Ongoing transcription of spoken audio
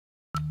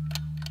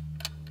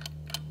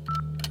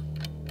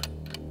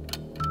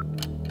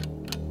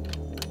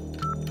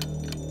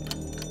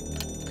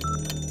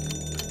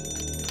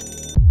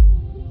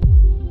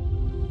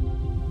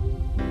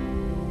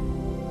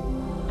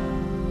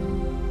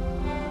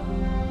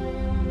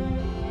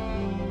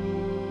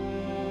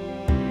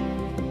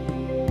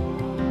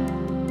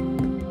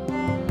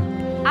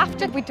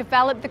After we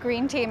developed the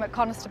green team at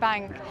Conister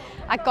Bank,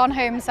 I'd gone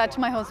home and said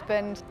to my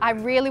husband, I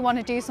really want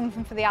to do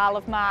something for the Isle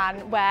of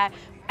Man where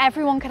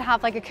everyone could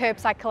have like a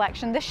curbside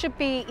collection. This should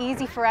be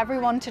easy for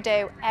everyone to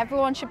do.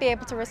 Everyone should be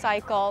able to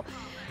recycle.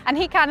 And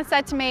he kind of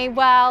said to me,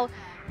 well,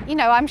 you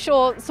know, I'm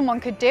sure someone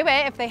could do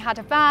it if they had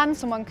a van,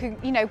 someone could,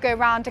 you know, go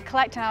around and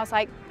collect. And I was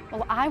like,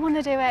 well, I want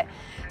to do it.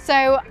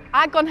 So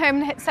I'd gone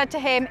home and said to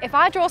him, if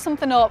I draw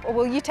something up,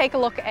 will you take a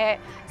look at it?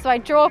 So I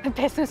drew up a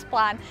business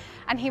plan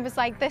and he was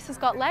like, this has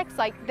got legs,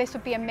 like this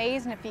would be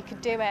amazing if you could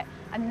do it.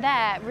 And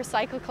there,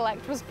 Recycle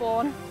Collect was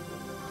born.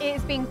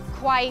 It's been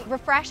quite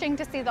refreshing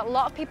to see that a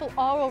lot of people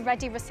are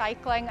already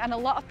recycling and a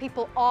lot of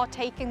people are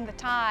taking the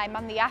time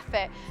and the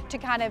effort to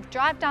kind of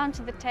drive down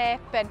to the tip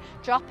and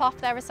drop off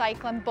their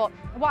recycling. But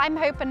what I'm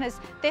hoping is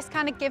this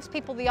kind of gives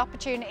people the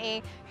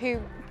opportunity who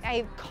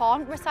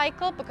can't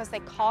recycle because they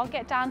can't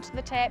get down to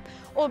the tip,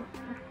 or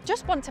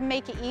just want to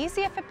make it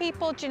easier for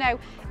people. Do you know,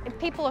 if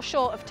people are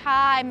short of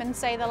time and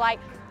say they're like,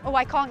 oh,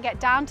 I can't get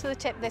down to the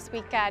tip this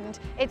weekend,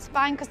 it's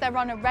fine because they're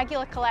on a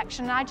regular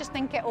collection. And I just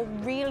think it will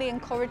really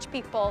encourage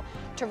people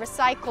to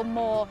recycle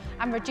more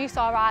and reduce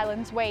our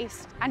island's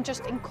waste and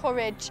just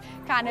encourage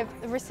kind of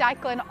the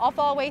recycling of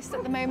our waste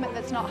at the moment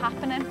that's not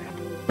happening.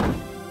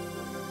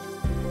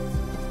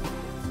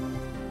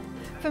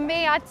 For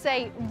me, I'd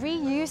say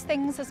reuse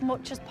things as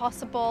much as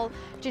possible.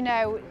 Do you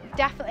know,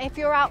 definitely if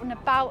you're out and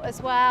about as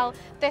well,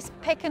 this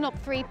picking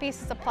up 3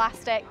 pieces of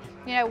plastic,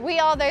 you know, we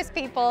are those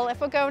people.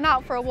 If we're going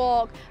out for a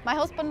walk, my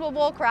husband will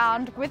walk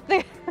around with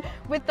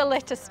the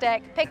litter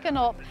stick, picking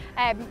up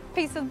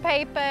pieces of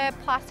paper,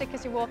 plastic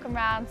as you're walking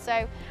around.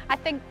 So I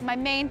think my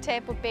main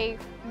tip would be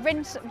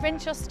rinse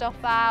your stuff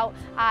out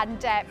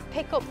and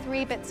pick up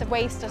 3 bits of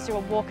waste as you're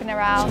walking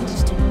around.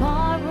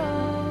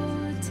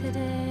 Tomorrow,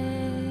 today.